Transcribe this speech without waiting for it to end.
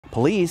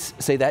Police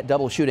say that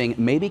double shooting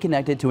may be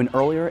connected to an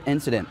earlier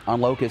incident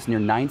on Locust near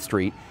 9th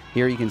Street.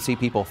 Here you can see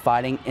people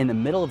fighting in the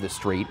middle of the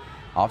street.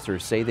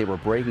 Officers say they were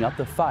breaking up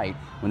the fight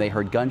when they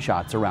heard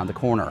gunshots around the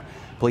corner.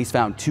 Police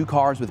found 2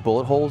 cars with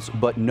bullet holes,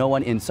 but no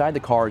one inside the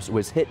cars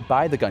was hit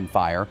by the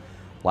gunfire.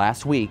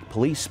 Last week,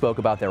 police spoke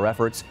about their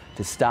efforts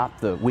to stop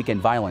the weekend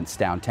violence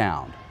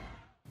downtown.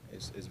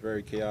 It's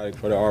very chaotic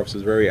for the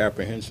officers, very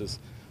apprehensive,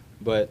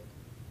 but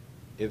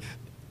if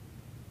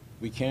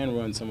we can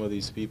run some of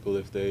these people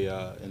if they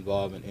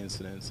involve in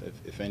incidents.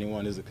 If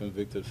anyone is a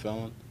convicted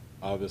felon,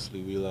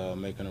 obviously we'll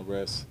make an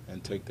arrest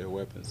and take their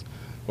weapons.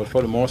 But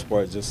for the most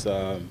part, just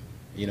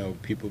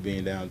people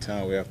being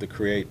downtown, we have to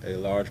create a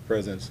large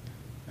presence,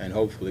 and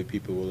hopefully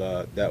people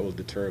will that will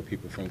deter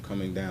people from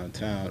coming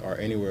downtown or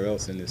anywhere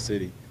else in the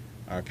city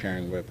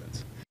carrying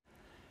weapons.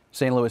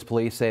 St. Louis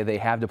police say they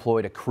have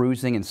deployed a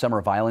cruising and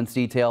summer violence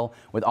detail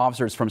with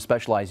officers from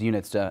specialized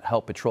units to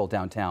help patrol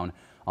downtown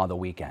on the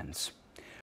weekends.